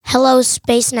Hello,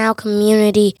 Space Now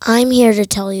community. I'm here to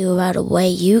tell you about a way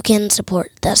you can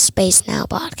support the Space Now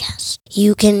podcast.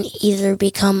 You can either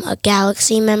become a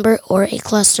Galaxy member or a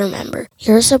Cluster member.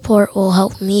 Your support will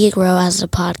help me grow as a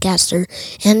podcaster,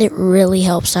 and it really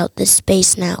helps out the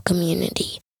Space Now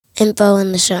community. Info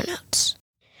in the show notes.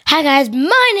 Hi guys,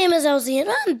 my name is Elsie, and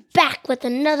I'm back with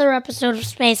another episode of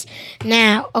Space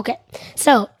Now. Okay,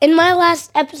 so in my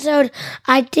last episode,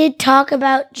 I did talk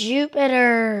about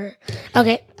Jupiter.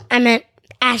 Okay, I meant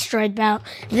asteroid belt.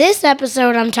 This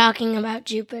episode, I'm talking about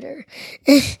Jupiter.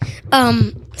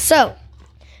 So,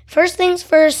 first things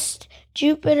first,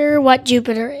 Jupiter, what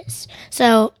Jupiter is.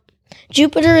 So,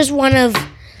 Jupiter is one of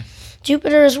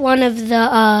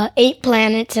the 8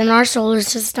 planets in our solar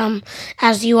system,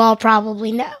 as you all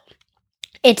probably know.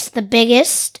 It's the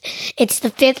biggest. It's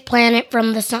the 5th planet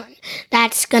from the sun.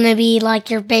 That's going to be like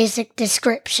your basic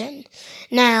description.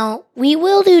 Now, we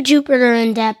will do Jupiter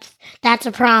in depth. That's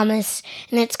a promise.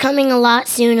 And it's coming a lot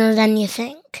sooner than you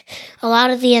think. A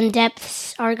lot of the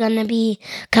in-depths are going to be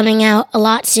coming out a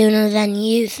lot sooner than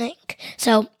you think.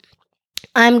 So,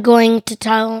 I'm going to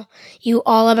tell you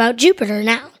all about Jupiter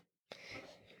now.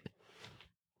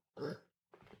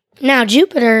 Now,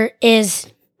 Jupiter is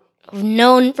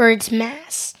known for its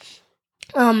mass.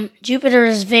 Jupiter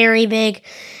is very big.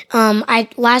 A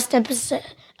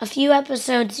few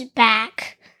episodes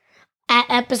back, at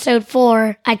episode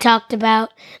 4, I talked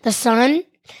about the sun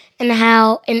and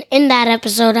how, in that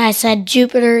episode, I said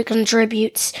Jupiter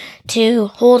contributes to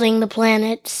holding the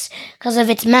planets because of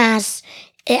its mass.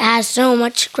 It has so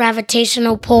much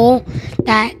gravitational pull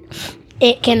that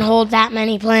it can hold that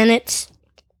many planets.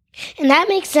 And that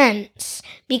makes sense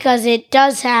because it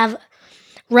does have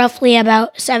roughly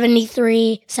about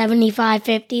 73, 75,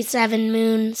 57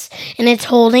 moons, and it's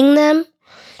holding them.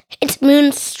 Its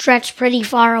moons stretch pretty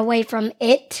far away from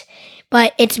it,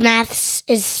 but its mass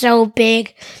is so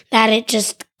big that it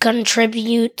just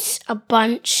contributes a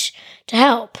bunch to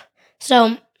help.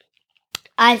 So,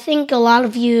 I think a lot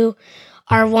of you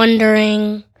are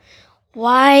wondering,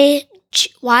 why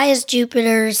is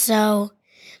Jupiter so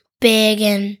big,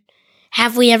 and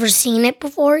have we ever seen it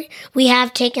before? We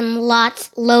have taken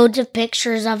loads of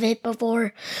pictures of it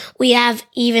before. We have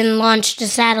even launched a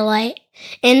satellite.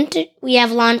 We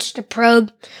have launched a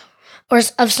probe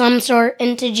of some sort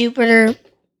into Jupiter.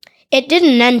 It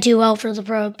didn't end too well for the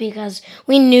probe because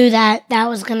we knew that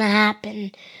was going to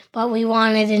happen, but we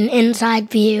wanted an inside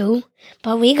view,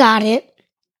 but we got it.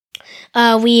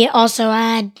 We also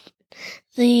had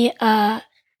the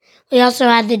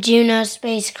Juno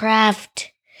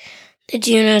spacecraft. The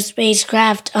Juno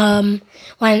spacecraft went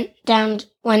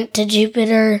to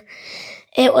Jupiter.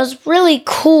 It was really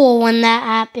cool when that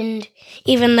happened,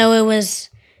 even though it was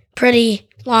pretty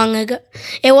long ago.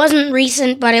 It wasn't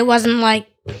recent, but it wasn't like,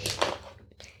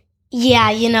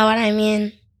 yeah, you know what I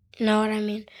mean.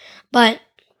 But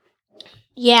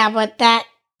that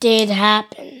did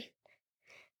happen.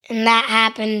 And that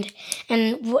happened.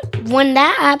 And when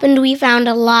that happened, we found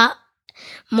a lot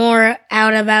more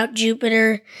out about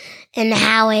Jupiter and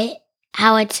how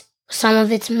it's some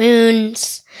of its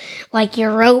moons, like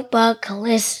Europa,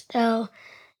 Callisto,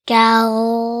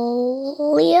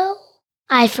 Galileo.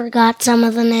 I forgot some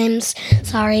of the names,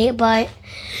 sorry, but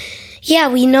yeah,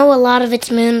 we know a lot of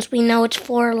its moons. We know its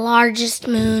 4 largest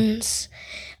moons.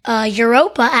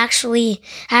 Europa actually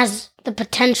has the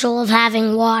potential of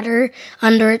having water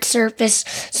under its surface,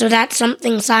 so that's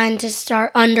something scientists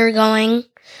are undergoing.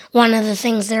 One of the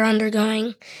things they're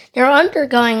undergoing. They're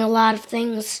undergoing a lot of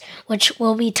things, which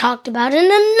will be talked about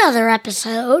in another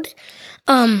episode.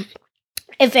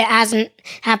 If it hasn't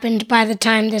happened by the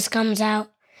time this comes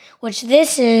out, which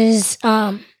this is,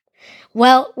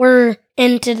 we're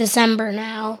into December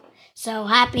now, so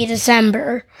happy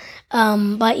December. This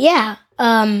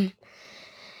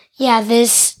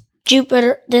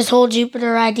whole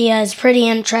Jupiter idea is pretty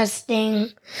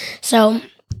interesting. So,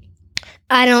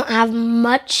 I don't have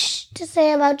much to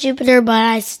say about Jupiter, but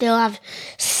I still have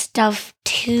stuff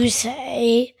to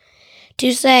say.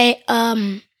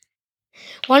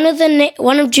 One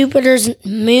of Jupiter's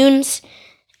moons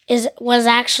was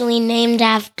actually named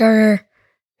after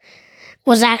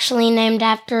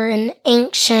an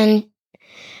ancient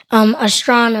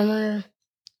astronomer,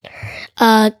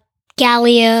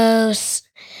 Galileo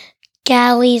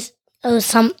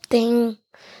something.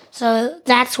 So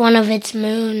that's one of its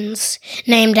moons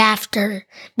named after.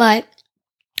 But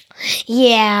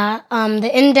yeah, the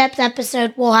in-depth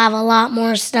episode will have a lot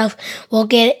more stuff. We'll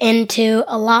get into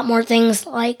a lot more things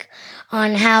like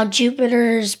on how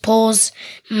Jupiter's poles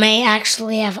may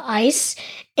actually have ice.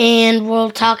 And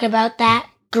we'll talk about that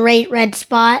great red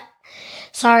spot.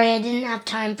 Sorry, I didn't have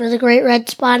time for the Great Red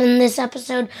Spot in this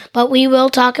episode, but we will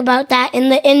talk about that in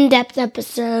the in-depth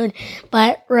episode.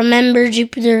 But remember,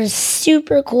 Jupiter is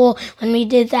super cool. When we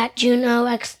did that Juno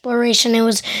exploration, it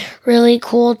was really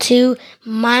cool too.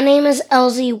 My name is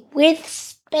Elsie with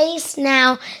Space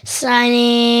Now,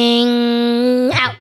 signing out.